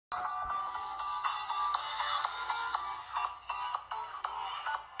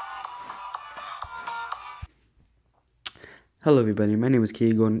Hello everybody, my name is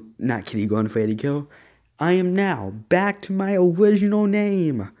not Kitty Gon Freddy Kill. I am now back to my original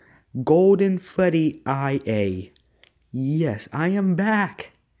name, Golden Freddy IA. Yes, I am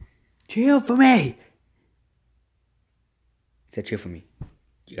back. Cheer for me. He said cheer for me.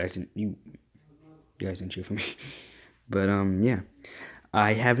 You guys didn't cheer for me. But yeah.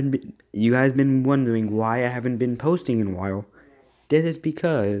 You guys been wondering why I haven't been posting in a while. This is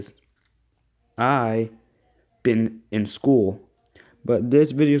because I been in school. But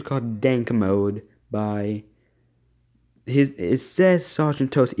this video is called Dank Mode by it says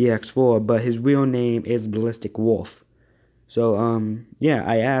Sergeant Toast EX4, but his real name is Ballistic Wolf. So yeah,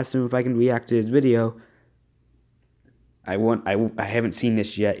 I asked him if I can react to his video. I haven't seen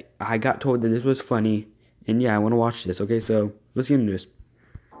this yet. I got told that this was funny, and yeah, I want to watch this. Okay, so let's get into this.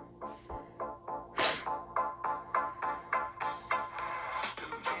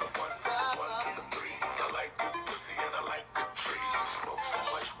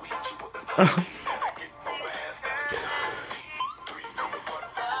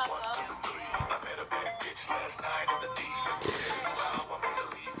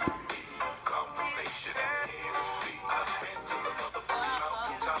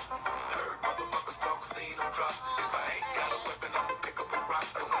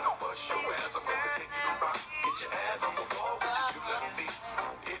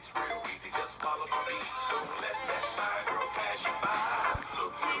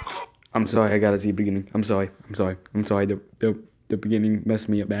 I'm sorry, I gotta see the beginning. I'm sorry. The beginning messed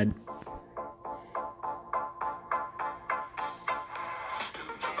me up bad.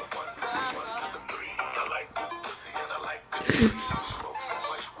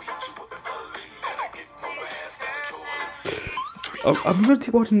 I'm gonna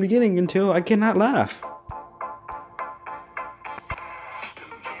keep watching the beginning until I cannot laugh.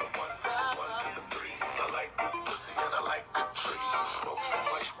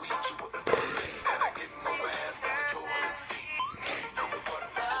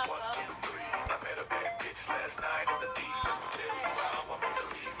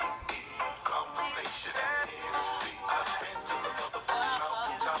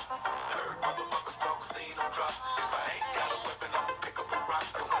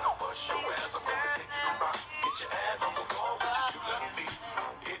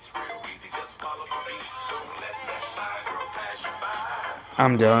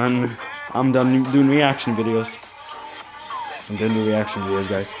 I'm done. I'm done doing reaction videos. I'm done doing reaction videos,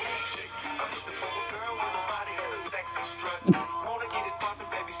 guys.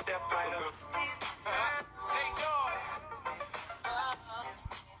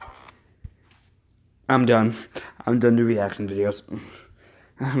 I'm done. I'm done doing reaction videos.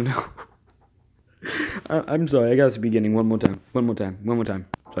 I don't know. I'm sorry. I got to the beginning one more time.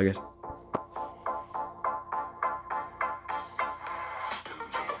 So I guess.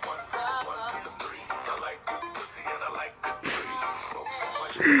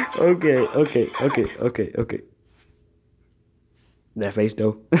 Okay. That face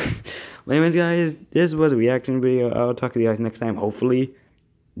though. Well, anyways, guys, this was a reaction video. I'll talk to you guys next time, hopefully.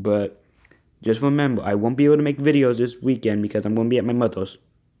 But just remember, I won't be able to make videos this weekend because I'm going to be at my mother's.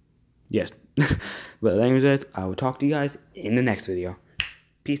 Yes. But anyways, guys, I will talk to you guys in the next video.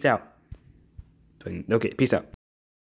 Peace out. Okay, peace out.